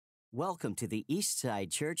Welcome to the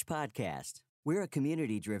Eastside Church Podcast. We're a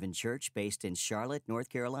community-driven church based in Charlotte, North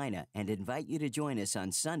Carolina, and invite you to join us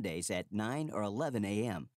on Sundays at 9 or 11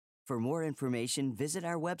 a.m. For more information, visit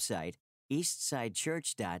our website,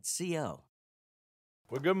 eastsidechurch.co.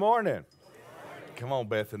 Well, good morning. Come on,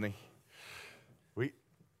 Bethany.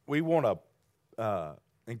 We want to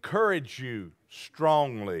encourage you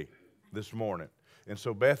strongly this morning. And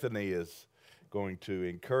so Bethany is going to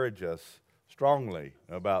encourage us strongly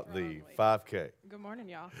about the 5K. Good morning,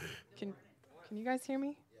 y'all. Can you guys hear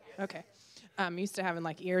me? Okay. I'm used to having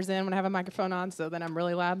like ears in when I have a microphone on, so then I'm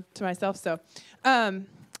really loud to myself. So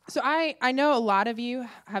I know a lot of you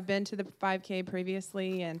have been to the 5K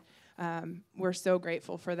previously, and we're so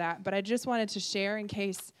grateful for that. But I just wanted to share, in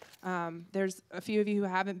case there's a few of you who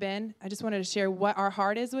haven't been, I just wanted to share what our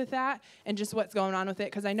heart is with that and just what's going on with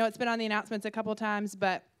it, because I know it's been on the announcements a couple times,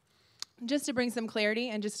 but just to bring some clarity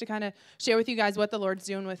and just to kind of share with you guys what the Lord's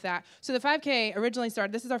doing with that. So the 5K originally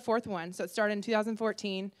started, this is our fourth one, so it started in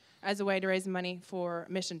 2014 as a way to raise money for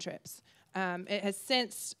mission trips. It has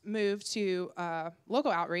since moved to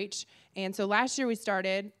local outreach, and so last year we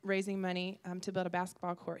started raising money to build a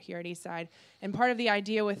basketball court here at Eastside, and part of the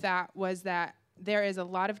idea with that was that there is a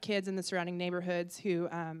lot of kids in the surrounding neighborhoods who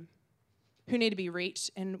need to be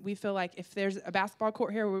reached, and we feel like if there's a basketball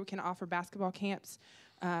court here where we can offer basketball camps,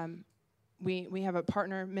 we have a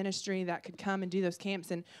partner ministry that could come and do those camps,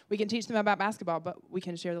 and we can teach them about basketball, but we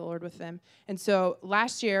can share the Lord with them. And so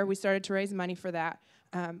last year, we started to raise money for that.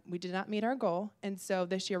 We did not meet our goal, and so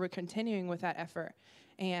this year, we're continuing with that effort.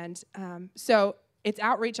 And so it's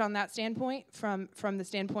outreach on that standpoint, from the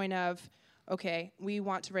standpoint of, okay, we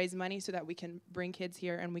want to raise money so that we can bring kids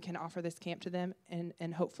here and we can offer this camp to them,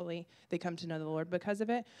 and hopefully they come to know the Lord because of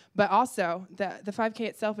it. But also, the 5K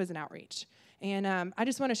itself is an outreach. And I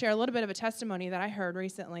just want to share a little bit of a testimony that I heard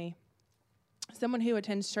recently. Someone who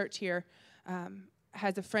attends church here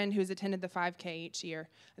has a friend who's attended the 5K each year.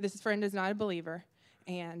 This friend is not a believer,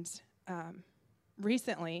 and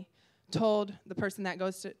recently told the person that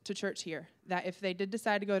goes to church here that if they did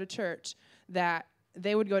decide to go to church, that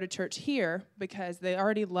they would go to church here because they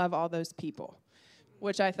already love all those people.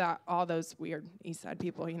 Which I thought, all those weird East Side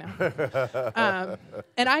people, you know.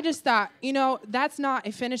 And I just thought, that's not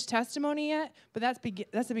a finished testimony yet, but that's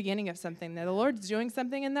the beginning of something. That the Lord's doing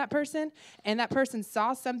something in that person, and that person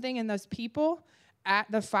saw something in those people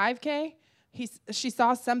at the 5K. She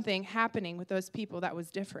saw something happening with those people that was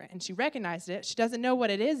different, and she recognized it. She doesn't know what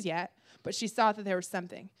it is yet, but she saw that there was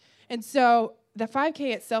something. And so the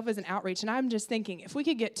 5K itself is an outreach, and I'm just thinking, if we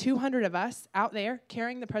could get 200 of us out there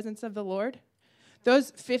carrying the presence of the Lord,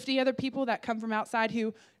 those 50 other people that come from outside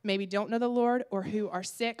who maybe don't know the Lord or who are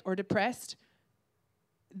sick or depressed,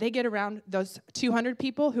 they get around those 200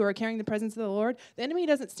 people who are carrying the presence of the Lord, the enemy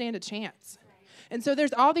doesn't stand a chance. And so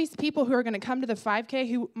there's all these people who are going to come to the 5K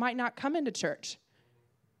who might not come into church,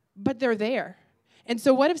 but they're there. And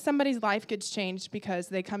so what if somebody's life gets changed because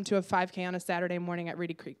they come to a 5K on a Saturday morning at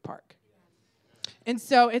Reedy Creek Park? And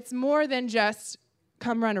so it's more than just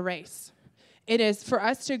come run a race. It is for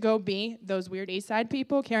us to go be those weird East Side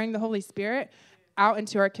people carrying the Holy Spirit out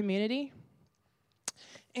into our community.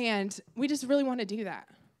 And we just really want to do that.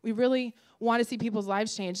 We really want to see people's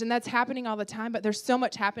lives changed. And that's happening all the time, but there's so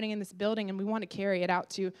much happening in this building, and we want to carry it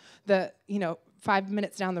out to the, 5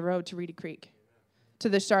 minutes down the road to Reedy Creek, to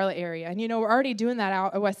the Charlotte area. And, we're already doing that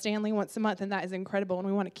out at West Stanley once a month, and that is incredible, and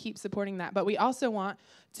we want to keep supporting that. But we also want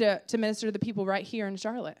to minister to the people right here in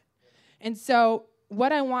Charlotte. And so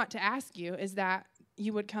what I want to ask you is that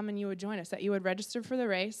you would come and you would join us, that you would register for the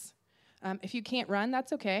race. If you can't run,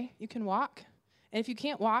 that's okay. You can walk. And if you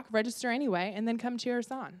can't walk, register anyway, and then come cheer us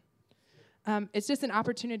on. It's just an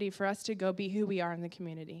opportunity for us to go be who we are in the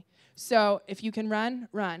community. So if you can run,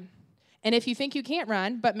 run. And if you think you can't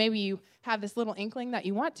run, but maybe you have this little inkling that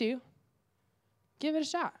you want to, give it a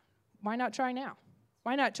shot. Why not try now?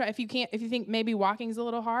 Why not try? If you think maybe walking's a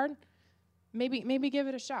little hard, maybe give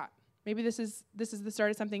it a shot. Maybe this is the start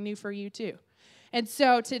of something new for you too. And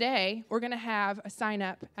so today we're going to have a sign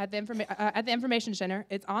up at the information center.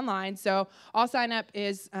 It's online, so all sign up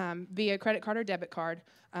is via credit card or debit card.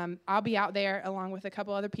 I'll be out there along with a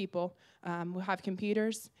couple other people. We'll have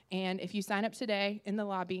computers, and if you sign up today in the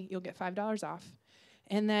lobby, you'll get $5 off.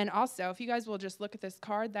 And then also, if you guys will just look at this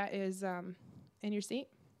card that is in your seat.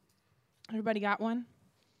 Everybody got one?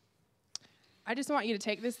 I just want you to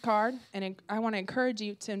take this card, and I want to encourage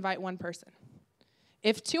you to invite one person.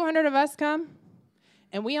 If 200 of us come,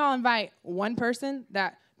 and we all invite one person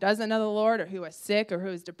that doesn't know the Lord, or who is sick, or who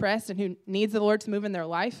is depressed, and who needs the Lord to move in their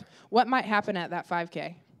life, what might happen at that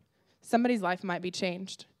 5K? Somebody's life might be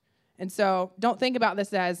changed. And so don't think about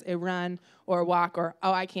this as a run or a walk or,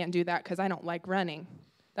 oh, I can't do that because I don't like running.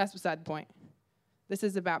 That's beside the point. This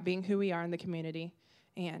is about being who we are in the community.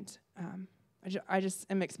 And I just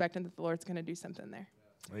am expecting that the Lord's going to do something there.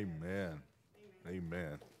 Amen.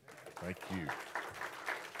 Amen. Thank you.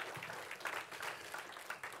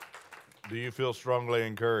 Do you feel strongly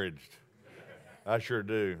encouraged? I sure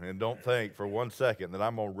do. And don't think for 1 second that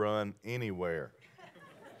I'm going to run anywhere.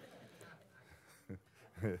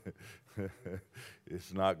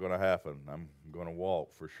 It's not going to happen. I'm going to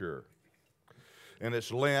walk for sure. And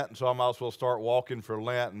it's Lent, and so I might as well start walking for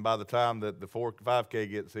Lent, and by the time that the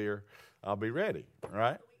 5K gets here, I'll be ready,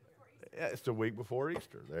 right? Yeah, it's the week before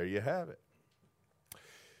Easter. There you have it.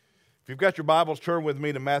 If you've got your Bibles, turn with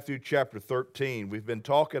me to Matthew chapter 13. We've been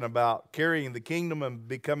talking about carrying the kingdom and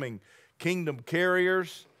becoming kingdom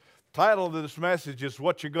carriers. The title of this message is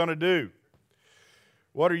What You're Going to Do.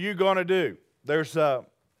 What are you going to do? There's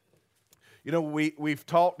we've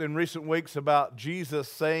talked in recent weeks about Jesus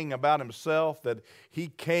saying about himself that he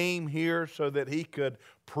came here so that he could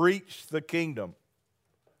preach the kingdom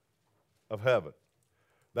of heaven.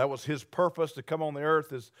 That was his purpose to come on the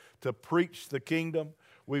earth, is to preach the kingdom.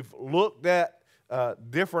 We've looked at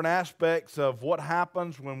different aspects of what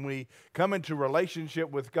happens when we come into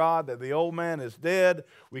relationship with God, that the old man is dead.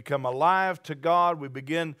 We come alive to God. We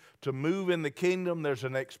begin to move in the kingdom. There's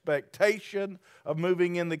an expectation of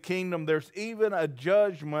moving in the kingdom. There's even a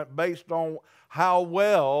judgment based on how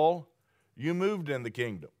well you moved in the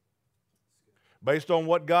kingdom, based on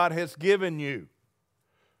what God has given you.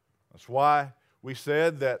 That's why we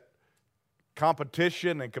said that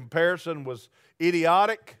competition and comparison was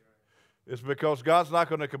idiotic. It's because God's not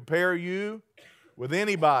going to compare you with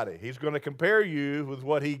anybody. He's going to compare you with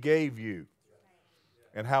what he gave you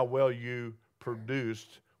and how well you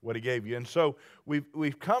produced what he gave you. And so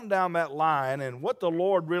we've come down that line, and what the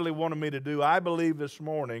Lord really wanted me to do, I believe this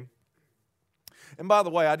morning, and by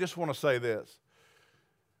the way, I just want to say this.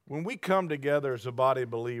 When we come together as a body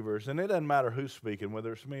of believers, and it doesn't matter who's speaking,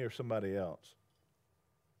 whether it's me or somebody else,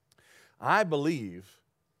 I believe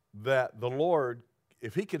that the Lord,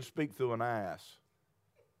 if he can speak through an ass,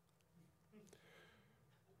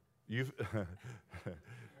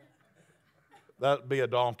 that'd be a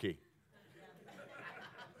donkey.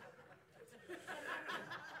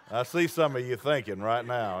 I see some of you thinking right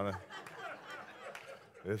now.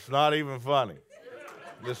 It's not even funny.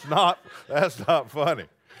 That's not funny.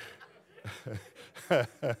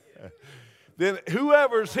 Then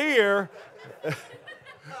whoever's here,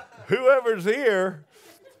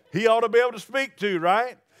 he ought to be able to speak to,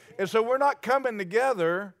 right? And so we're not coming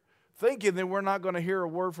together thinking that we're not going to hear a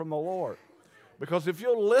word from the Lord. Because if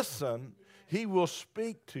you'll listen, he will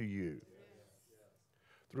speak to you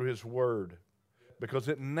through his word. Because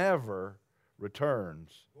it never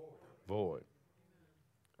returns void.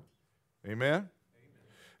 Amen?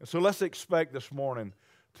 And so let's expect this morning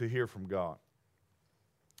to hear from God.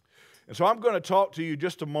 And so I'm going to talk to you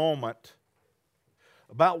just a moment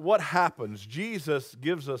about what happens. Jesus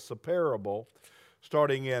gives us a parable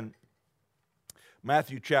starting in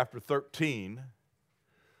Matthew chapter 13,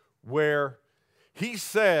 where he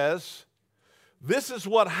says, this is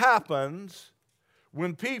what happens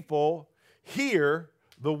when people hear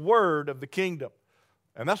the word of the kingdom.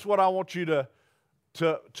 And that's what I want you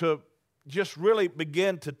to just really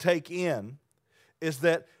begin to take in, is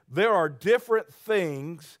that there are different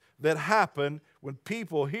things that happen when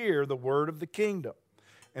people hear the word of the kingdom.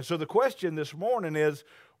 And so the question this morning is,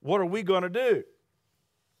 what are we going to do?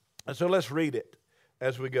 And so let's read it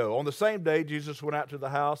as we go. On the same day, Jesus went out to the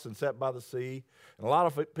house and sat by the sea, and a lot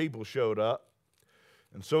of people showed up.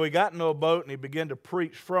 And so he got into a boat and he began to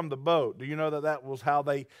preach from the boat. Do you know that that was how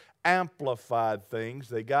they amplified things?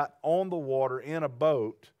 They got on the water in a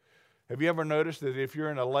boat. Have you ever noticed that if you're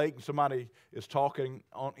in a lake and somebody is talking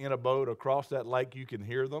in a boat across that lake, you can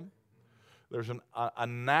hear them? There's a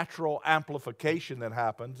natural amplification that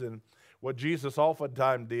happens. And what Jesus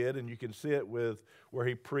oftentimes did, and you can see it with where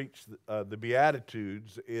he preached the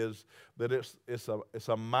Beatitudes, is that it's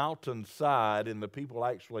a mountainside, and the people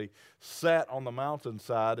actually sat on the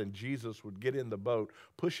mountainside, and Jesus would get in the boat,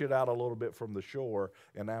 push it out a little bit from the shore,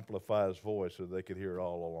 and amplify his voice so they could hear it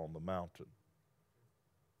all along the mountain.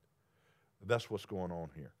 That's what's going on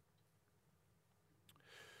here.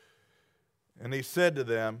 And he said to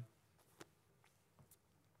them,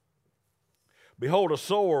 behold, a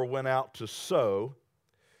sower went out to sow,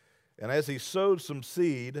 and as he sowed some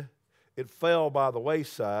seed, it fell by the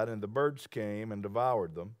wayside, and the birds came and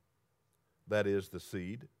devoured them. That is the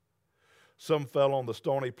seed. Some fell on the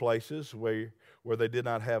stony places where they did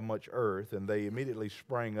not have much earth, and they immediately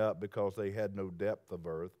sprang up because they had no depth of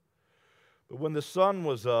earth. But when the sun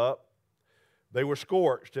was up, they were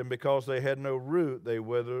scorched, and because they had no root, they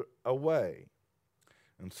withered away.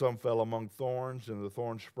 And some fell among thorns, and the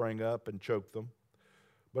thorns sprang up and choked them.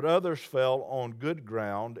 But others fell on good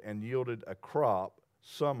ground and yielded a crop,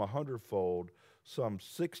 some 100-fold, some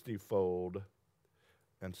 60-fold,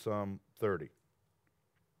 and some 30.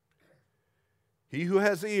 He who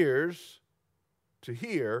has ears to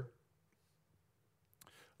hear,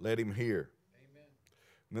 let him hear. Amen.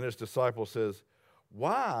 And then his disciple says,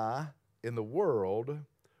 why in the world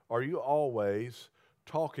are you always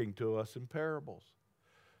talking to us in parables?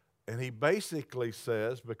 And he basically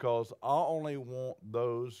says, because I only want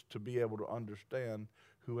those to be able to understand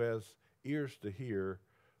who has ears to hear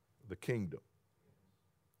the kingdom.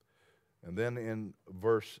 And then in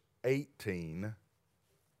verse 18,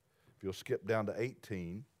 if you'll skip down to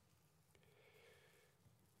 18,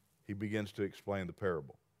 he begins to explain the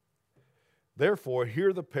parable. Therefore,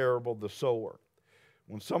 hear the parable of the sower.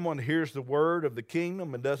 When someone hears the word of the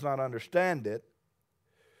kingdom and does not understand it,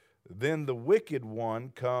 then the wicked one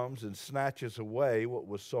comes and snatches away what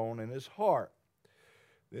was sown in his heart.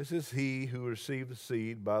 This is he who received the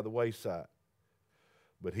seed by the wayside.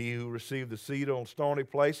 But he who received the seed on stony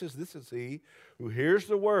places, this is he who hears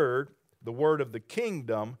the word of the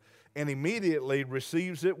kingdom, and immediately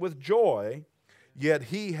receives it with joy, yet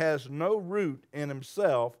he has no root in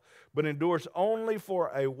himself, but endures only for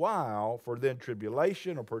a while, for then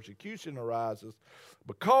tribulation or persecution arises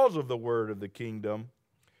because of the word of the kingdom,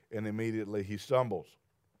 and immediately he stumbles.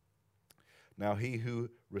 Now he who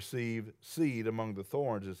received seed among the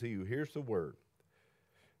thorns is he who hears the word,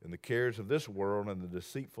 and the cares of this world and the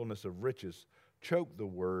deceitfulness of riches choke the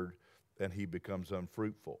word, and he becomes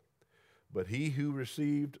unfruitful. But he who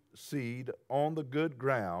received seed on the good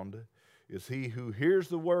ground is he who hears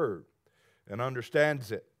the word and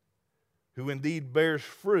understands it, who indeed bears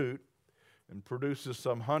fruit and produces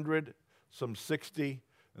some 100, some 60,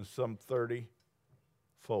 and some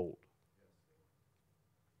 30-fold.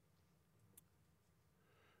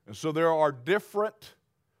 And so there are different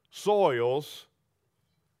soils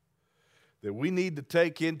that we need to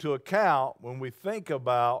take into account when we think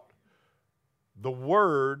about the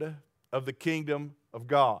word of the kingdom of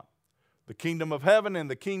God. The kingdom of heaven and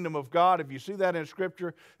the kingdom of God, if you see that in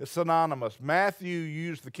Scripture, it's synonymous. Matthew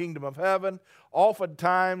used the kingdom of heaven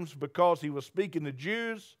oftentimes because he was speaking to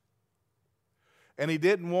Jews, and he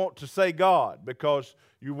didn't want to say God because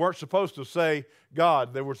you weren't supposed to say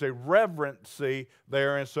God. There was a reverency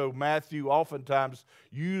there, and so Matthew oftentimes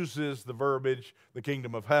uses the verbiage, the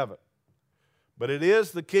kingdom of heaven. But it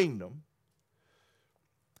is the kingdom,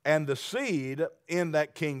 and the seed in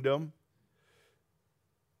that kingdom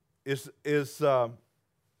is the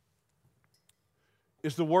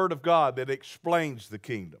word of God that explains the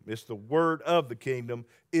kingdom. It's the word of the kingdom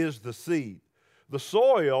is the seed. The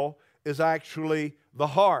soil is actually the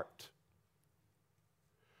heart.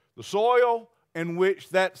 The soil in which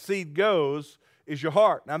that seed goes is your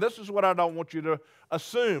heart. Now, this is what I don't want you to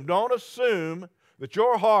assume. Don't assume that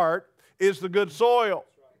your heart is the good soil.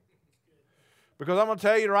 Because I'm going to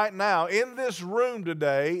tell you right now, in this room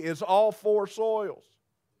today is all four soils.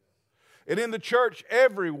 And in the church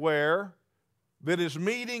everywhere that is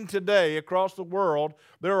meeting today across the world,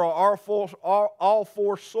 there are all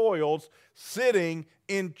four soils sitting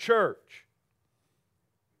in church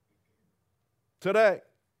today.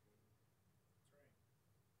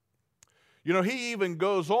 You know, he even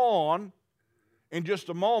goes on in just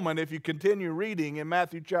a moment, if you continue reading in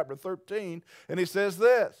Matthew chapter 13, and he says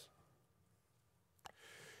this.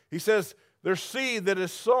 He says, there's seed that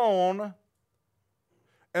is sown,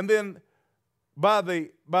 and then by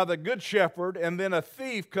the good shepherd, and then a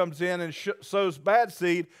thief comes in and sows bad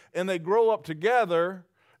seed, and they grow up together,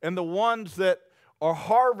 and the ones that are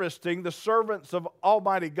harvesting, the servants of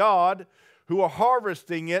Almighty God, who are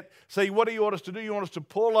harvesting it, say, what do you want us to do? You want us to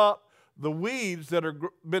pull up the weeds that are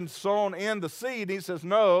been sown in the seed? He says,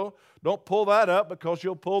 no, don't pull that up, because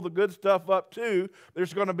you'll pull the good stuff up too.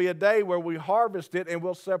 There's going to be a day where we harvest it, and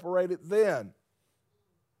we'll separate it then.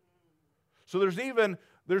 So there's even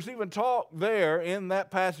talk there in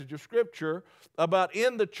that passage of Scripture about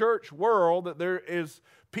in the church world that there is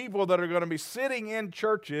people that are going to be sitting in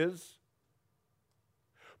churches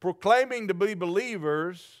proclaiming to be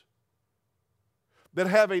believers that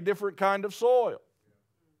have a different kind of soil.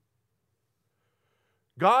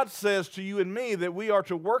 God says to you and me that we are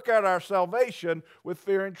to work out our salvation with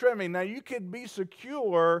fear and trembling. Now, you can be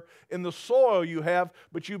secure in the soil you have,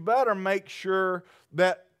 but you better make sure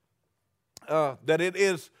that it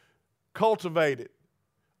is cultivated.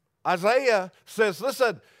 Isaiah says,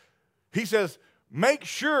 listen, he says, make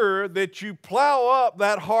sure that you plow up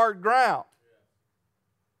that hard ground.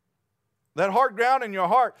 that hard ground in your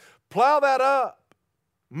heart, plow that up.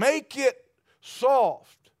 Make it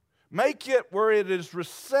soft. Make it where it is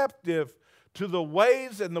receptive to the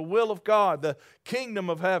ways and the will of God, the kingdom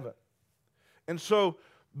of heaven. And so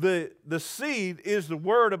the seed is the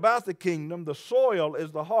word about the kingdom. The soil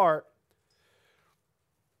is the heart.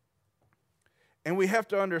 And we have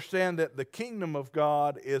to understand that the kingdom of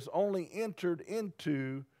God is only entered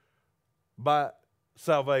into by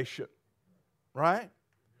salvation, right?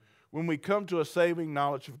 When we come to a saving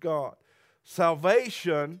knowledge of God.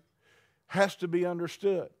 Salvation has to be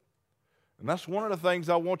understood. And that's one of the things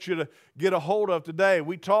I want you to get a hold of today.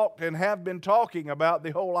 We talked and have been talking about the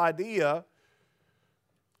whole idea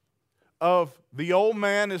of the old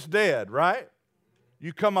man is dead, right?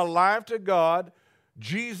 You come alive to God.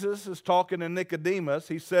 Jesus is talking to Nicodemus.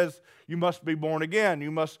 He says, you must be born again. You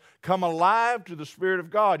must come alive to the Spirit of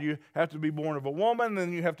God. You have to be born of a woman,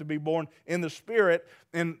 and you have to be born in the Spirit.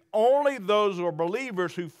 And only those are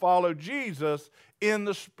believers who follow Jesus in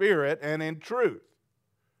the Spirit and in truth.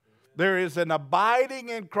 There is an abiding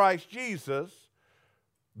in Christ Jesus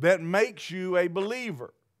that makes you a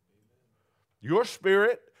believer. Your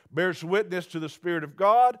spirit bears witness to the Spirit of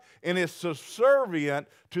God and is subservient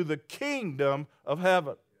to the kingdom of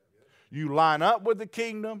heaven. You line up with the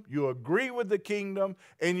kingdom, you agree with the kingdom,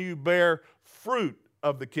 and you bear fruit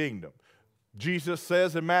of the kingdom. Jesus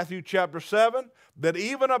says in Matthew chapter 7 that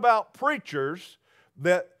even about preachers,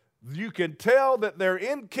 that you can tell that they're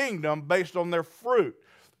in kingdom based on their fruit.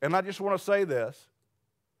 And I just want to say this.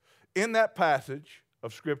 In that passage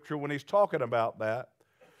of Scripture, when he's talking about that,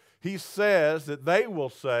 he says that they will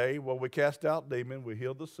say, well, we cast out demons, we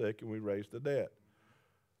healed the sick, and we raised the dead.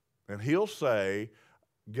 And he'll say,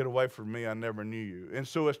 get away from me, I never knew you. And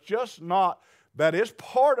so it's just not, that is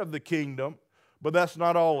part of the kingdom, but that's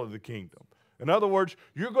not all of the kingdom. In other words,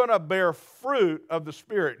 you're going to bear fruit of the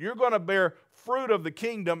Spirit. You're going to bear fruit of the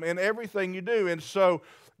kingdom in everything you do. And so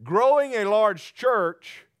growing a large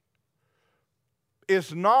church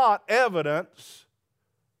is not evidence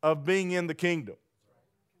of being in the kingdom.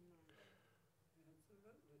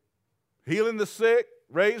 Healing the sick,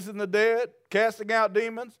 raising the dead, casting out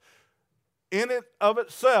demons, in it of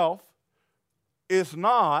itself is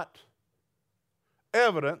not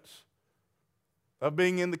evidence of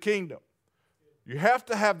being in the kingdom. You have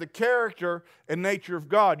to have the character and nature of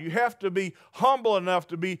God. You have to be humble enough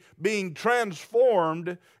to be being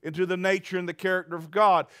transformed into the nature and the character of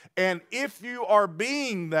God. And if you are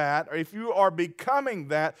being that, or if you are becoming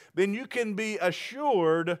that, then you can be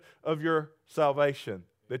assured of your salvation,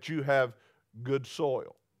 that you have good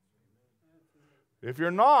soil. If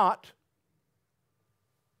you're not,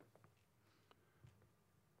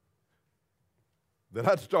 then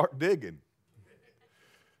I'd start digging.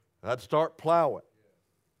 I'd start plowing.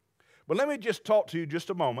 But let me just talk to you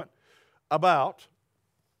just a moment about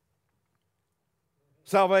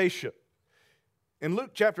salvation. In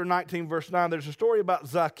Luke chapter 19, verse 9, there's a story about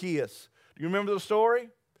Zacchaeus. Do you remember the story?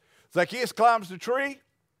 Zacchaeus climbs the tree,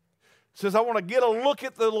 says, I want to get a look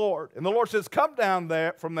at the Lord. And the Lord says, come down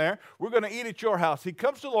there from there. We're going to eat at your house. He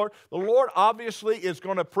comes to the Lord. The Lord obviously is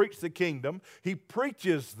going to preach the kingdom. He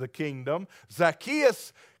preaches the kingdom.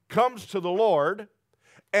 Zacchaeus comes to the Lord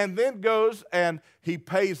and then goes and he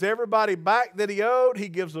pays everybody back that he owed. He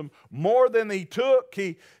gives them more than he took.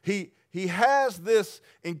 He has this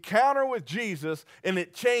encounter with Jesus, and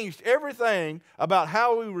it changed everything about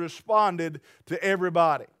how he responded to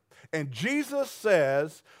everybody. And Jesus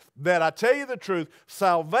says that, I tell you the truth,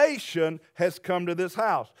 salvation has come to this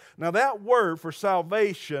house. Now that word for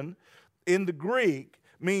salvation in the Greek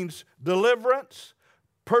means deliverance,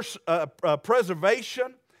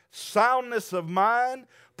 preservation, soundness of mind,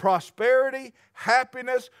 prosperity,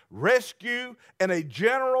 happiness, rescue, and a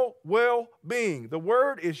general well-being. The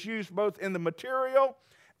word is used both in the material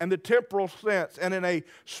and the temporal sense, and in a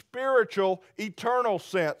spiritual, eternal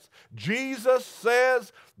sense. Jesus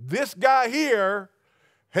says this guy here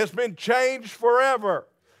has been changed forever.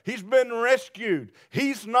 He's been rescued.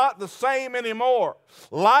 He's not the same anymore.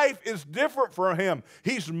 Life is different for him.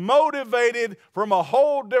 He's motivated from a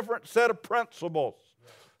whole different set of principles.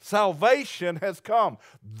 Salvation has come.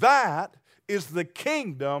 That is the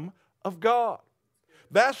kingdom of God.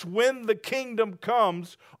 That's when the kingdom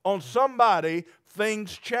comes on somebody,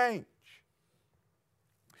 things change.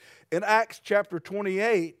 In Acts chapter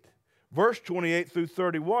 28, verse 28 through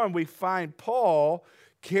 31, we find Paul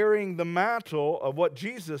carrying the mantle of what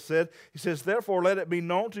Jesus said. He says, therefore let it be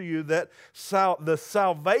known to you that the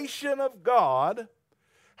salvation of God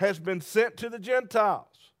has been sent to the Gentiles.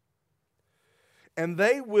 And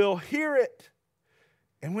they will hear it.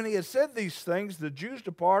 And when he had said these things, the Jews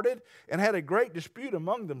departed and had a great dispute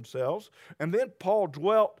among themselves. And then Paul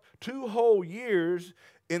dwelt 2 whole years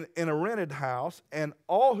in a rented house, and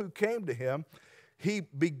all who came to him, he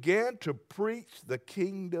began to preach the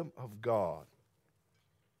kingdom of God.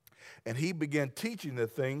 And he began teaching the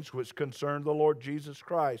things which concerned the Lord Jesus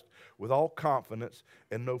Christ with all confidence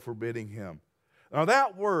and no forbidding him. Now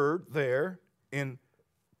that word there in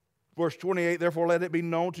verse 28, therefore let it be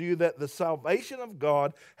known to you that the salvation of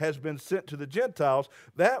God has been sent to the Gentiles.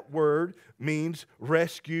 That word means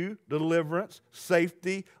rescue, deliverance,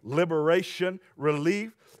 safety, liberation,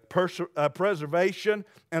 relief, preservation,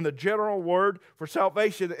 and the general word for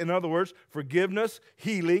salvation, in other words, forgiveness,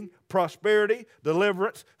 healing, prosperity,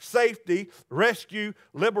 deliverance, safety, rescue,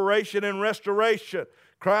 liberation, and restoration.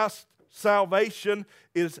 Christ's salvation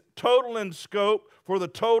is total in scope for the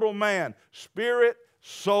total man, spirit,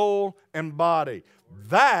 soul, and body.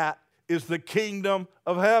 That is the kingdom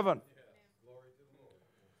of heaven.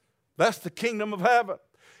 That's the kingdom of heaven.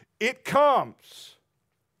 It comes.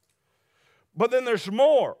 But then there's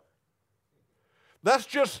more. That's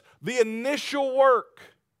just the initial work.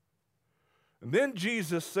 And then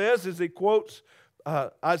Jesus says, as he quotes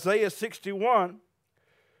Isaiah 61,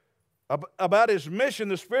 about his mission,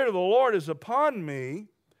 the Spirit of the Lord is upon me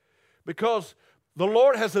because the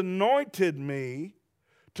Lord has anointed me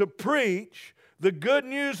to preach the good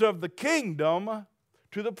news of the kingdom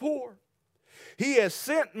to the poor. He has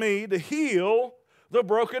sent me to heal the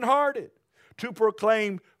brokenhearted, to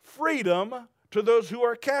proclaim freedom to those who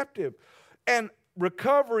are captive, and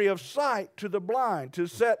recovery of sight to the blind, to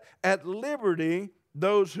set at liberty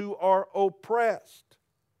those who are oppressed,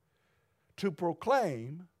 to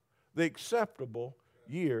proclaim the acceptable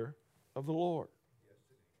year of the Lord.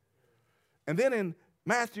 And then in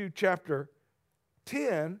Matthew chapter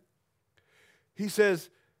 10, he says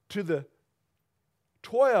to the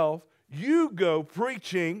 12, you go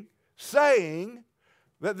preaching, saying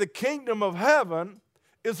that the kingdom of heaven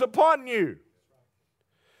is upon you.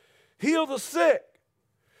 Heal the sick,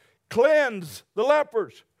 cleanse the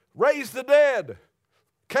lepers, raise the dead,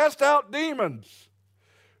 cast out demons.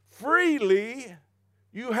 Freely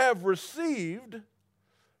you have received,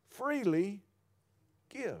 freely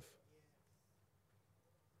give.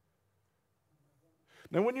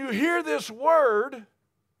 Now, when you hear this word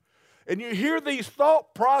and you hear these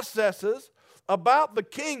thought processes about the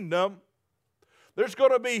kingdom, there's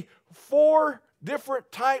going to be 4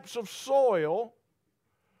 different types of soil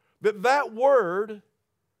that word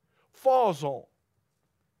falls on.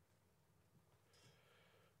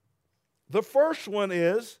 The first one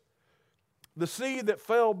is the seed that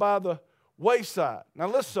fell by the wayside. Now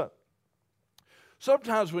listen,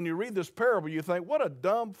 sometimes when you read this parable, you think, what a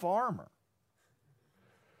dumb farmer.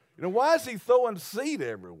 You know, why is he throwing seed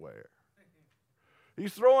everywhere?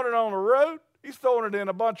 He's throwing it on the road. He's throwing it in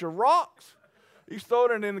a bunch of rocks. He's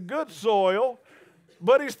throwing it in good soil.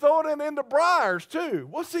 But he's throwing it into briars too.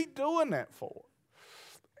 What's he doing that for?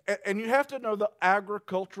 And you have to know the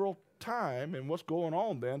agricultural time and what's going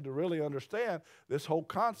on then to really understand this whole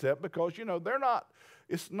concept, because, you know,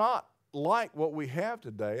 it's not like what we have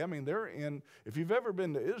today. I mean, if you've ever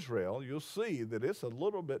been to Israel, you'll see that it's a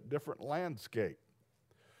little bit different landscape.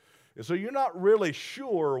 And so you're not really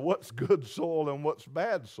sure what's good soil and what's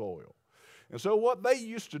bad soil. And so what they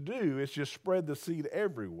used to do is just spread the seed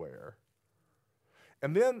everywhere.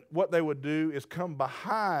 And then what they would do is come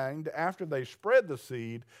behind after they spread the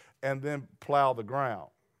seed and then plow the ground.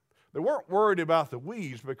 They weren't worried about the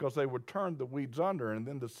weeds because they would turn the weeds under and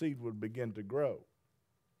then the seed would begin to grow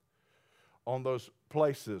on those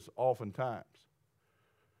places oftentimes.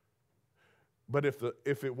 But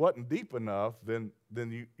if it wasn't deep enough, then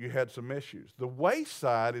you had some issues. The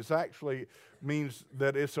wayside means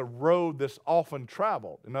that it's a road that's often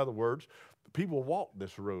traveled. In other words, people walked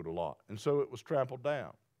this road a lot, and so it was trampled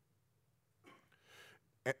down.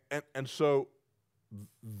 And so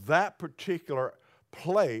that particular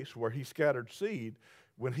place where he scattered seed,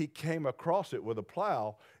 when he came across it with a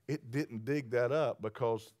plow, it didn't dig that up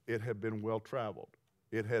because it had been well traveled.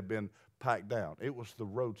 It had been packed down. It was the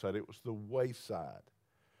roadside. It was the wayside.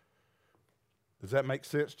 Does that make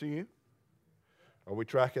sense to you? Are we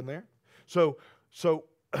tracking there? So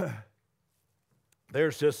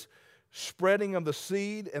there's this spreading of the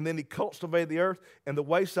seed, and then he cultivated the earth, and the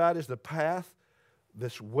wayside is the path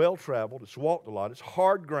that's well-traveled. It's walked a lot. It's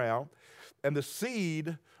hard ground, and the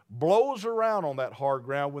seed blows around on that hard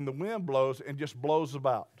ground when the wind blows and just blows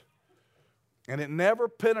about. And it never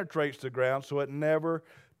penetrates the ground, so it never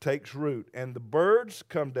takes root. And the birds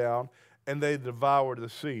come down, and they devour the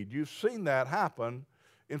seed. You've seen that happen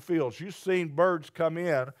in fields. You've seen birds come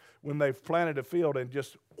in when they've planted a field and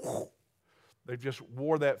just, they've just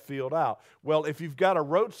wore that field out. Well, if you've got a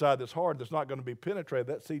roadside that's hard, that's not going to be penetrated,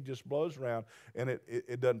 that seed just blows around and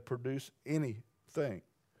it doesn't produce anything.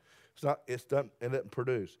 It doesn't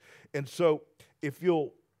produce. And so if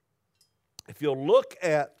you'll look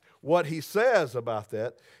at what he says about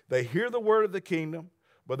that, they hear the word of the kingdom,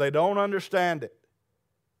 but they don't understand it.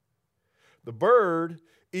 The bird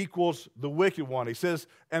equals the wicked one. He says,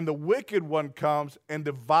 and the wicked one comes and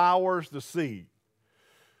devours the seed.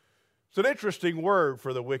 It's an interesting word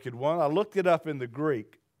for the wicked one. I looked it up in the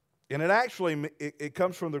Greek, and it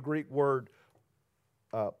comes from the Greek word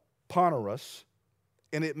poneros,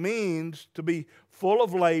 and it means to be full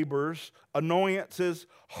of labors, annoyances,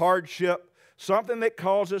 hardship, something that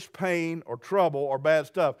causes pain or trouble or bad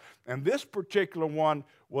stuff. And this particular one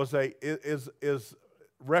is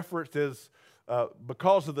referenced as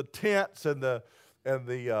because of the tense and the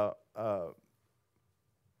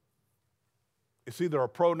it's either a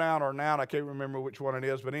pronoun or a noun. I can't remember which one it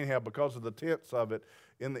is, but anyhow, because of the tense of it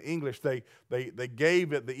in the English, they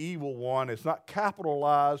gave it the evil one. It's not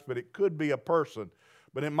capitalized, but it could be a person,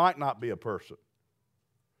 but it might not be a person.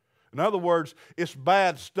 In other words, it's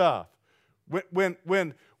bad stuff.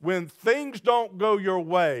 When things don't go your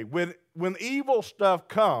way, when evil stuff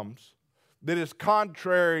comes that is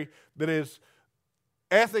contrary, that is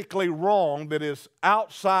ethically wrong, that is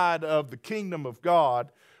outside of the kingdom of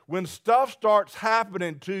God, when stuff starts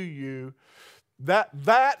happening to you,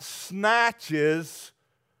 that snatches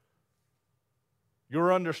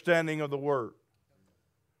your understanding of the word.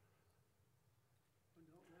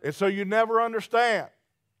 And so you never understand.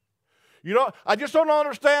 I just don't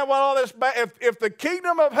understand why all this bad. If the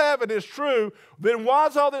kingdom of heaven is true, then why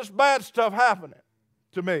is all this bad stuff happening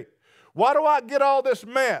to me? Why do I get all this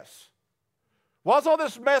mess? Why is all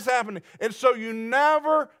this mess happening? And so you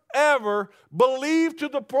never, ever believe to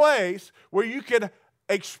the place where you can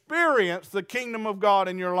experience the kingdom of God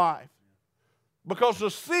in your life. Because the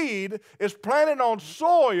seed is planted on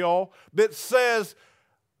soil that says,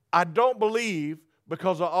 I don't believe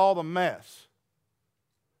because of all the mess.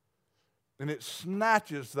 And it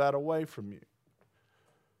snatches that away from you.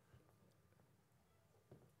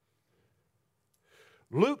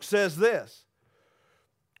 Luke says this.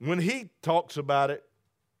 When he talks about it,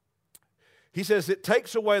 he says it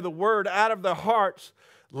takes away the word out of their hearts,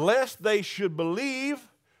 lest they should believe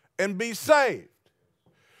and be saved.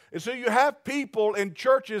 And so you have people in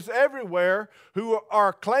churches everywhere who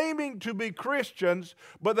are claiming to be Christians,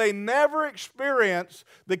 but they never experience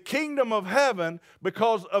the kingdom of heaven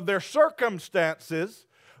because of their circumstances.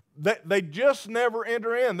 They just never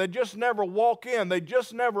enter in. They just never walk in. They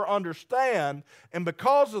just never understand. And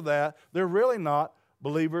because of that, they're really not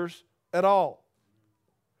believers at all,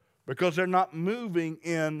 because they're not moving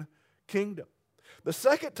in kingdom. The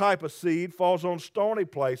second type of seed falls on stony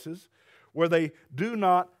places where they do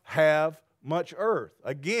not have much earth.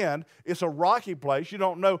 Again, it's a rocky place. You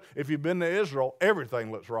don't know, if you've been to Israel,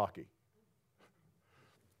 everything looks rocky.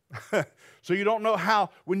 So you don't know how,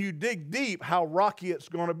 when you dig deep, how rocky it's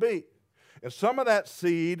going to be. And some of that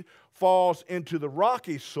seed falls into the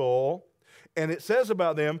rocky soil, and it says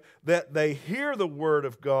about them that they hear the word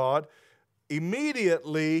of God,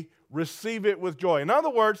 immediately receive it with joy. In other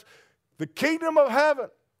words, the kingdom of heaven,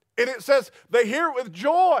 and it says they hear it with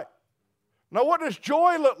joy. Now, what does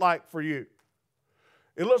joy look like for you?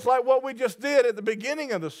 It looks like what we just did at the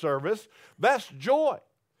beginning of the service. That's joy.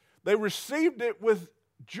 They received it with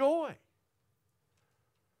joy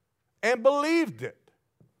and believed it.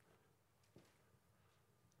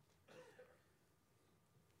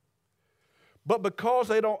 But because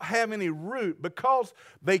they don't have any root, because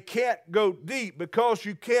they can't go deep, because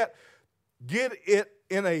you can't get it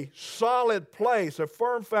in a solid place, a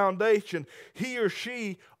firm foundation, he or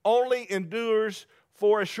she only endures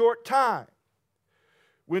for a short time.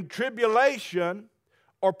 When tribulation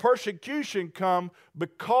or persecution come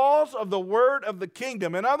because of the word of the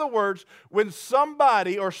kingdom, in other words, when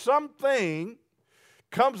somebody or something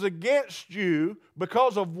comes against you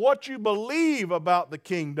because of what you believe about the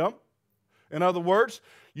kingdom, in other words,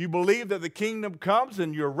 you believe that the kingdom comes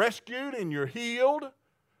and you're rescued and you're healed,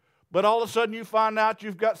 but all of a sudden you find out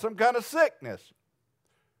you've got some kind of sickness.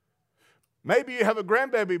 Maybe you have a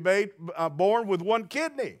grandbaby born with one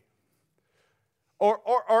kidney.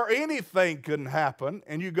 Or anything can happen,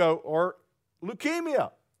 and you go, or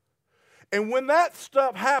leukemia. And when that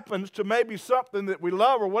stuff happens to maybe something that we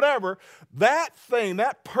love or whatever, that thing,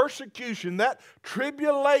 that persecution, that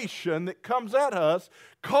tribulation that comes at us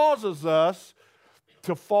causes us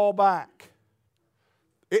to fall back.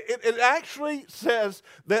 It actually says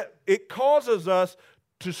that it causes us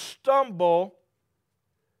to stumble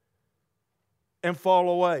and fall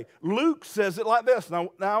away. Luke says it like this. Now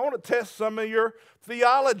I want to test some of your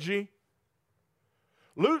theology.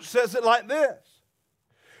 Luke says it like this.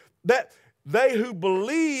 That they who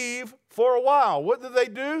believe for a while, what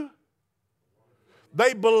do?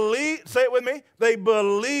 They believe, say it with me, they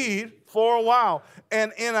believe for a while.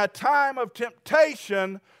 And in a time of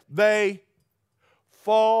temptation, they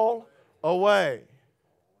fall away.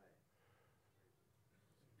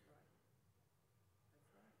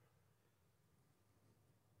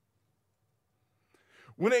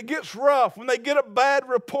 When it gets rough, when they get a bad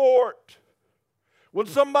report, when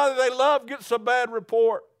somebody they love gets a bad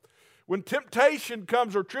report, when temptation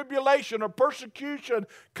comes or tribulation or persecution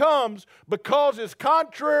comes because it's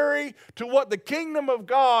contrary to what the kingdom of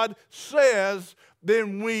God says,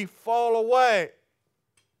 then we fall away.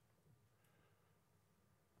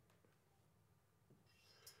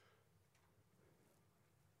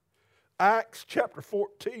 Acts chapter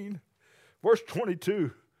 14, verse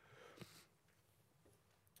 22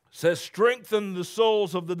 says, strengthen the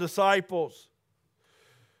souls of the disciples,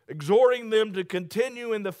 exhorting them to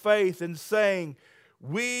continue in the faith and saying,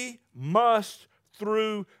 we must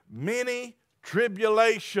through many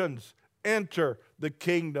tribulations enter the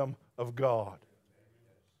kingdom of God.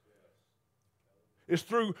 It's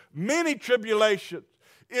through many tribulations.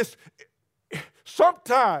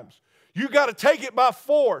 Sometimes you got to take it by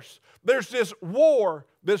force. There's this war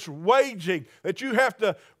that's waging that you have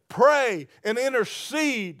to pray and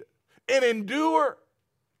intercede and endure.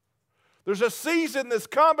 There's a season that's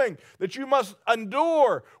coming that you must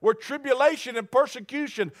endure where tribulation and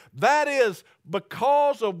persecution, that is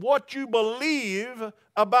because of what you believe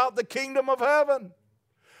about the kingdom of heaven.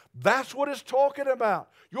 That's what it's talking about,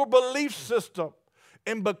 your belief system.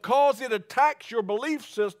 And because it attacks your belief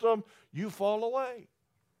system, you fall away.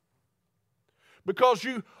 Because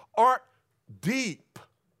you aren't deep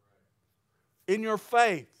in your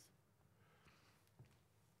faith.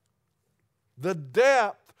 The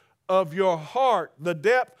depth of your heart, the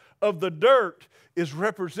depth of the dirt is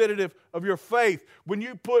representative of your faith. When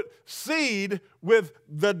you put seed with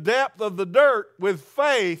the depth of the dirt with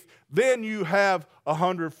faith, then you have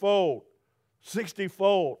 100-fold,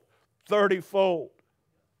 60-fold, 30-fold.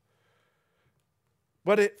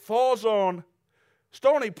 But it falls on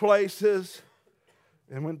stony places,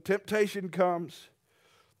 and when temptation comes,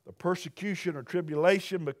 the persecution or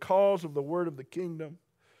tribulation because of the word of the kingdom,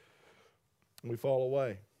 we fall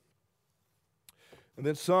away. And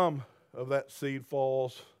then some of that seed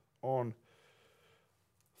falls on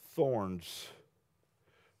thorns.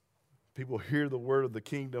 People hear the word of the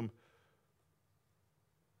kingdom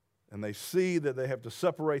and they see that they have to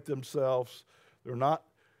separate themselves. They're not,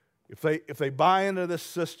 if they buy into this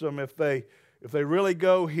system, if they really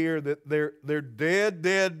go here, that they're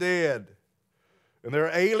dead. And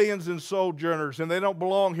they're aliens and sojourners, and they don't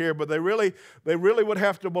belong here, but they really would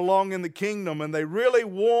have to belong in the kingdom, and they really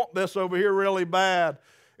want this over here really bad.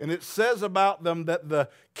 And it says about them that the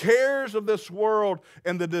cares of this world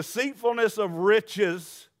and the deceitfulness of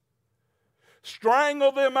riches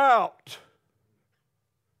strangle them out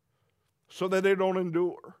so that they don't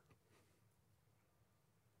endure.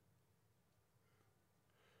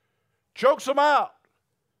 Chokes them out.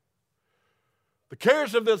 The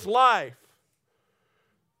cares of this life.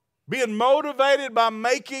 Being motivated by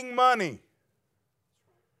making money.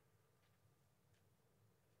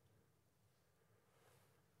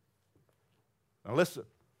 Now listen.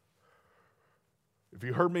 If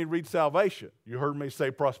you heard me read salvation, you heard me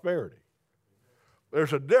say prosperity.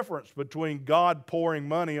 There's a difference between God pouring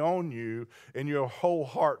money on you and your whole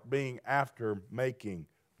heart being after making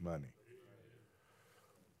money.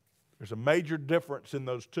 There's a major difference in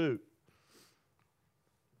those two.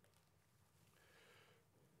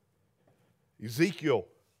 Ezekiel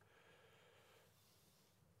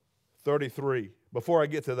 33. Before I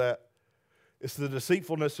get to that, it's the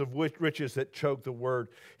deceitfulness of riches that choke the word.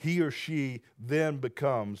 He or she then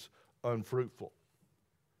becomes unfruitful.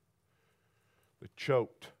 They're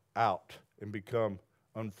choked out and become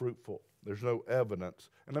unfruitful. There's no evidence.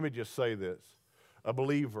 And let me just say this. A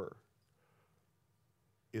believer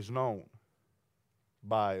is known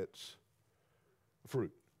by its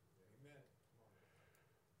fruit.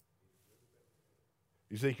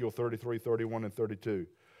 Ezekiel 33, 31, and 32.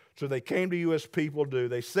 So they came to you as people do.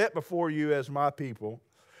 They sat before you as my people,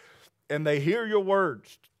 and they hear your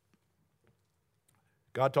words.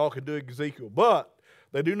 God talking to Ezekiel. But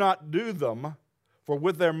they do not do them, for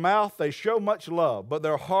with their mouth they show much love, but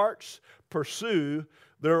their hearts pursue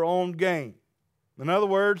their own gain. In other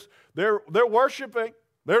words, they're worshiping.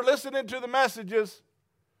 They're listening to the messages,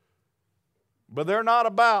 but they're not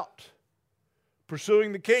about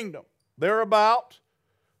pursuing the kingdom. They're about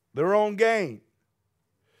their own gain.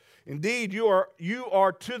 Indeed, you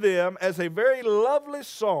are to them as a very lovely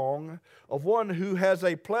song of one who has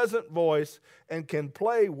a pleasant voice and can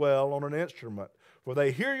play well on an instrument. For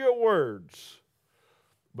they hear your words,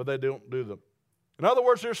 but they don't do them. In other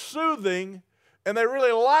words, they're soothing and they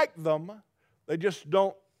really like them. They just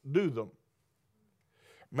don't do them.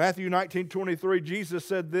 Matthew 19:23, Jesus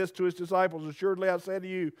said this to his disciples, assuredly I say to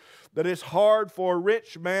you that it's hard for a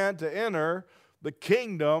rich man to enter the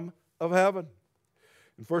kingdom of heaven.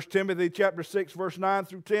 In 1 Timothy chapter 6, verse 9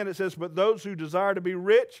 through 10, it says, but those who desire to be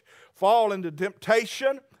rich fall into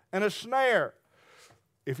temptation and a snare.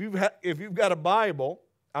 If you've got a Bible,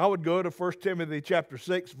 I would go to 1 Timothy chapter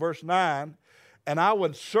 6, verse 9, and I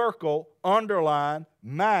would circle, underline,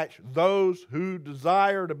 match those who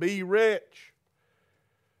desire to be rich.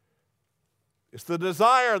 It's the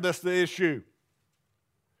desire that's the issue,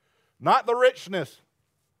 not the richness.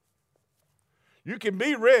 You can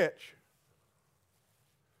be rich.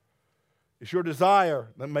 It's your desire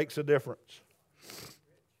that makes a difference.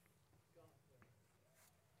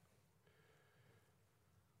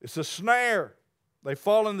 It's a snare. They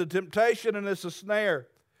fall into temptation, and it's a snare.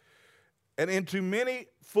 And into many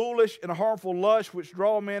foolish and harmful lusts which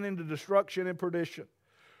draw men into destruction and perdition.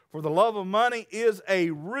 For the love of money is a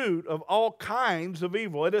root of all kinds of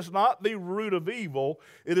evil. It is not the root of evil.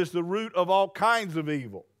 It is the root of all kinds of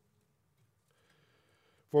evil.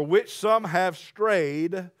 For which some have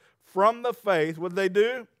strayed from the faith. What did they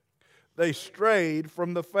do? They strayed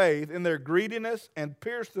from the faith in their greediness and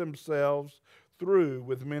pierced themselves through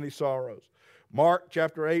with many sorrows. Mark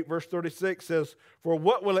chapter 8 verse 36 says, for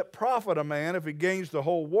what will it profit a man if he gains the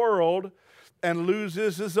whole world and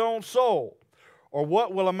loses his own soul? Or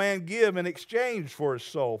what will a man give in exchange for his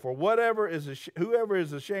soul? For whoever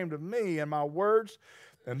is ashamed of me and my words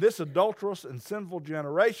and this adulterous and sinful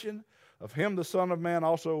generation, of him the Son of Man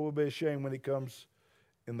also will be ashamed when he comes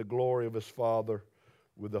in the glory of his Father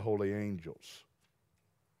with the holy angels.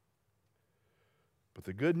 But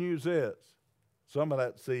the good news is, some of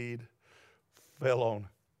that seed fell on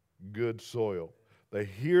good soil. They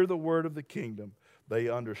hear the word of the kingdom, they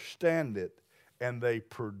understand it, and they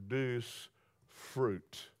produce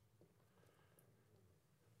fruit.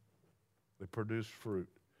 They produce fruit.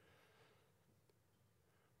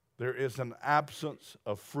 There is an absence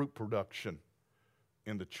of fruit production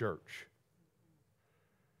in the church.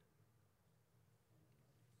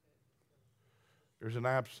 There's an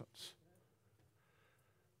absence.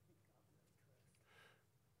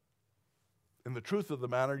 And the truth of the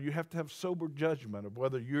matter, you have to have sober judgment of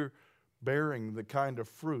whether you're bearing the kind of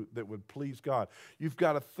fruit that would please God. You've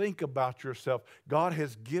got to think about yourself. God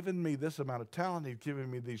has given me this amount of talent. He's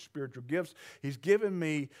given me these spiritual gifts. He's given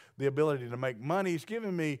me the ability to make money. He's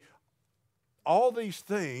given me all these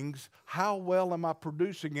things. How well am I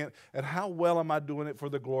producing it, and how well am I doing it for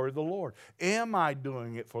the glory of the Lord? Am I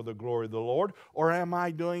doing it for the glory of the Lord, or am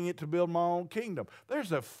I doing it to build my own kingdom?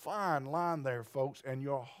 There's a fine line there, folks, and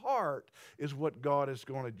your heart is what God is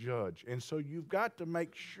going to judge. And so you've got to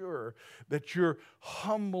make sure that you're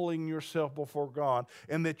humbling yourself before God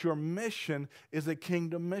and that your mission is a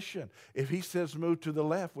kingdom mission. If He says move to the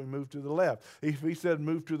left, we move to the left. If He said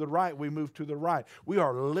move to the right, we move to the right. We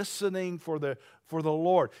are listening for the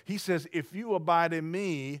Lord. He says, if you abide in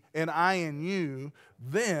me and I in you,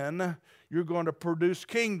 then you're going to produce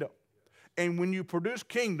kingdom. And when you produce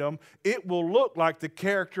kingdom, it will look like the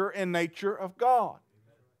character and nature of God.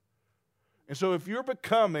 And so if you're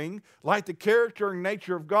becoming like the character and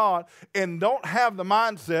nature of God and don't have the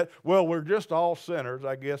mindset, well, we're just all sinners,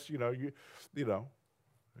 I guess,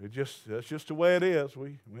 that's just the way it is.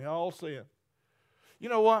 We all sin. You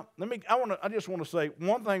know what? I just want to say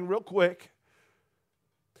one thing real quick.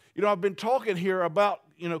 I've been talking here about,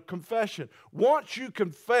 confession. Once you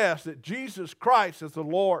confess that Jesus Christ is the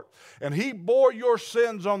Lord and He bore your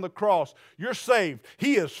sins on the cross, you're saved.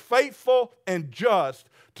 He is faithful and just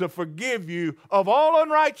to forgive you of all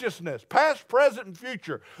unrighteousness, past, present, and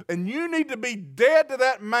future. And you need to be dead to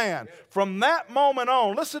that man. From that moment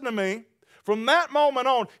on, listen to me, from that moment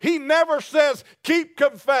on, He never says, keep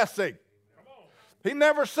confessing. He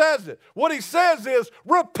never says it. What He says is,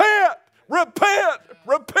 repent. Repent,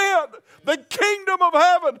 repent. The kingdom of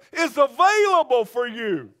heaven is available for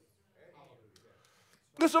you.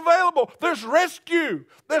 It's available. There's rescue.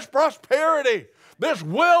 There's prosperity. There's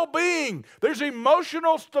well-being. There's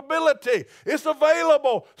emotional stability. It's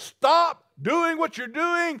available. Stop doing what you're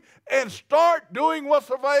doing and start doing what's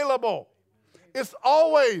available. It's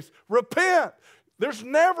always repent. There's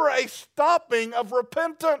never a stopping of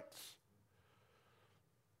repentance.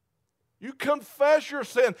 You confess your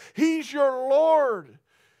sin. He's your Lord.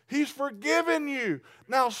 He's forgiven you.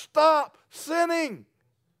 Now stop sinning.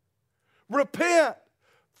 Repent.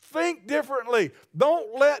 Think differently.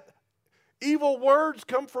 Don't let evil words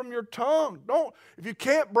come from your tongue. If you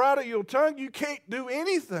can't bridle your tongue, you can't do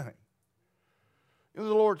anything. And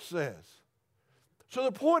the Lord says. So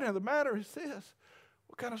the point of the matter is this.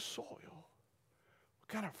 What kind of soil, what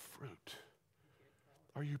kind of fruit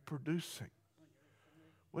are you producing?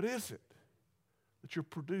 What is it that you're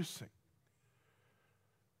producing?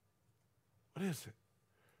 What is it?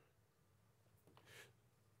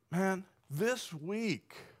 Man, this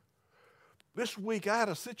week I had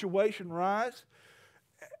a situation rise,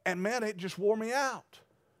 and man, it just wore me out.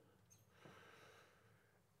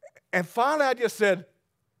 And finally I just said,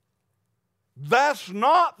 that's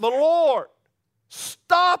not the Lord.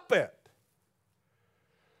 Stop it.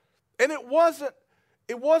 And it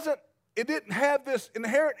didn't have this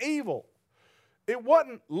inherent evil. It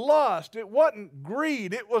wasn't lust. It wasn't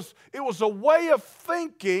greed. It was a way of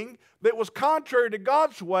thinking that was contrary to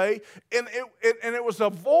God's way, and it was a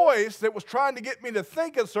voice that was trying to get me to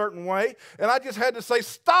think a certain way, and I just had to say,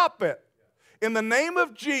 stop it. In the name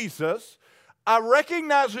of Jesus, I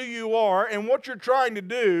recognize who you are and what you're trying to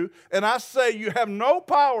do, and I say you have no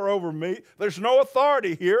power over me. There's no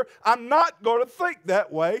authority here. I'm not going to think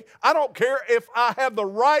that way. I don't care if I have the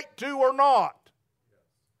right to or not.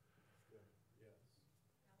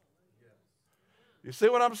 You see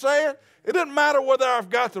what I'm saying? It doesn't matter whether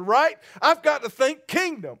I've got the right. I've got to think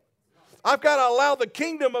kingdom. I've got to allow the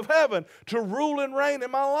kingdom of heaven to rule and reign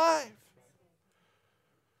in my life.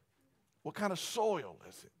 What kind of soil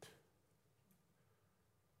is it?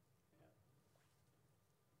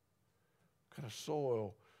 What kind of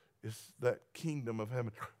soil is that kingdom of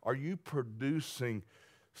heaven? Are you producing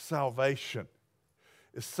salvation?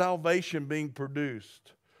 Is salvation being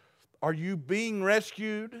produced? Are you being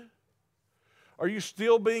rescued? Are you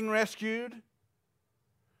still being rescued?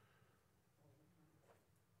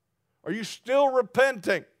 Are you still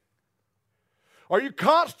repenting? Are you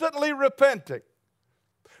constantly repenting?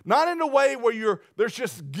 Not in a way where there's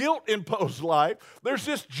just guilt imposed life. There's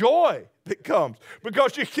this joy that comes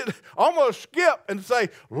because you can almost skip and say,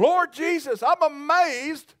 Lord Jesus, I'm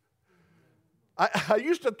amazed. I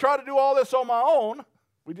used to try to do all this on my own.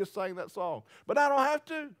 We just sang that song. But I don't have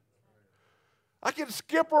to. I can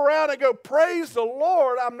skip around and go, praise the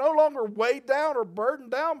Lord. I'm no longer weighed down or burdened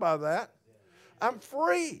down by that. I'm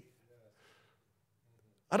free.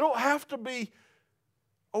 I don't have to be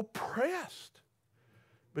oppressed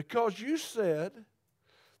because you said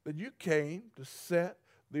that you came to set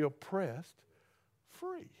the oppressed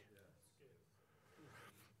free.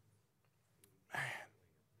 Man,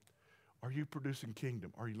 are you producing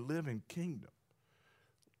kingdom? Are you living kingdom?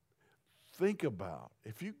 Think about,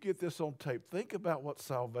 if you get this on tape, think about what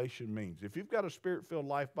salvation means. If you've got a Spirit-Filled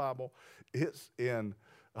Life Bible, it's in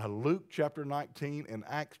Luke chapter 19 and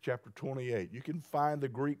Acts chapter 28. You can find the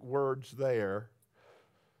Greek words there,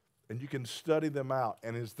 and you can study them out.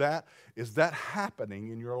 And is that happening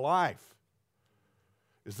in your life?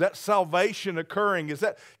 Is that salvation occurring? Is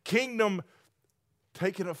that kingdom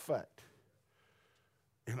taking effect?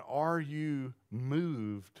 And are you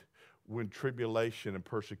moved when tribulation and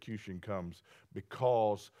persecution comes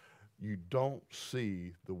because you don't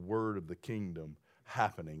see the word of the kingdom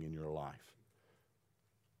happening in your life?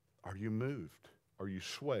 Are you moved? Are you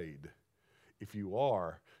swayed? If you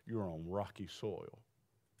are, you're on rocky soil.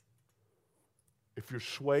 If you're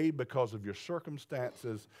swayed because of your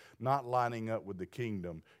circumstances not lining up with the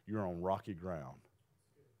kingdom, you're on rocky ground.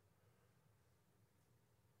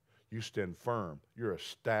 You stand firm. You're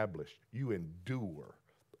established. You endure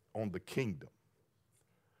on the kingdom,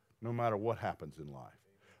 no matter what happens in life.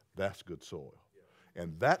 That's good soil.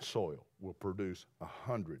 And that soil will produce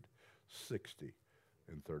 160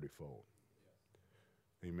 and 30-fold.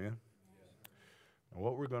 Amen? Now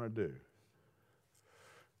what we're going to do,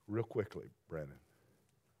 real quickly, Brandon,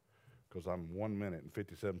 because I'm 1 minute and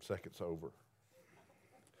 57 seconds over.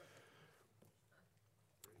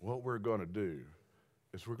 What we're going to do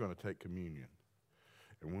is we're going to take communion.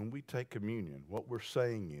 And when we take communion, what we're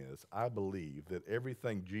saying is, I believe that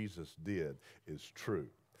everything Jesus did is true.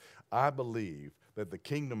 I believe that the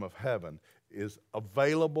kingdom of heaven is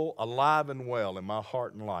available, alive and well in my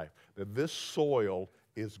heart and life, that this soil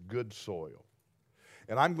is good soil.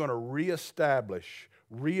 And I'm going to reestablish,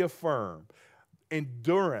 reaffirm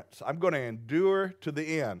endurance. I'm going to endure to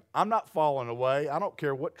the end. I'm not falling away. I don't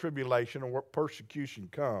care what tribulation or what persecution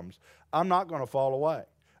comes. I'm not going to fall away.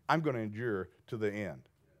 I'm going to endure to the end.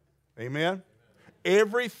 Amen?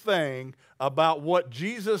 Everything about what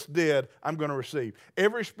Jesus did, I'm going to receive.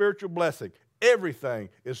 Every spiritual blessing, everything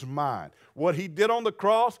is mine. What he did on the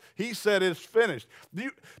cross, he said it's finished. Do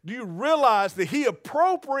you realize that he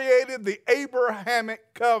appropriated the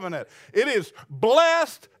Abrahamic covenant? It is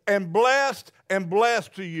blessed and blessed and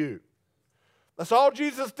blessed to you. That's all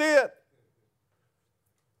Jesus did.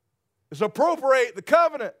 Is appropriate the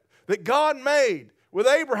covenant that God made with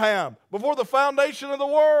Abraham before the foundation of the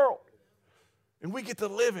world. And we get to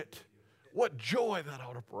live it. What joy that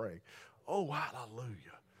ought to bring. Oh,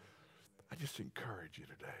 hallelujah. I just encourage you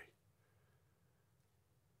today.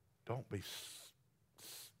 Don't be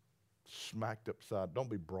smacked upside. Don't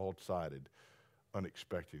be broadsided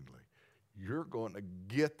unexpectedly. You're going to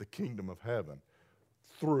get the kingdom of heaven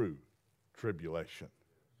through tribulation.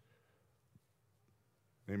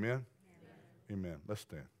 Amen? Amen. Let's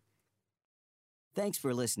stand. Thanks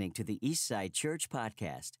for listening to the Eastside Church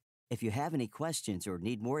Podcast. If you have any questions or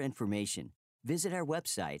need more information, visit our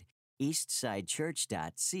website,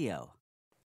 eastsidechurch.co.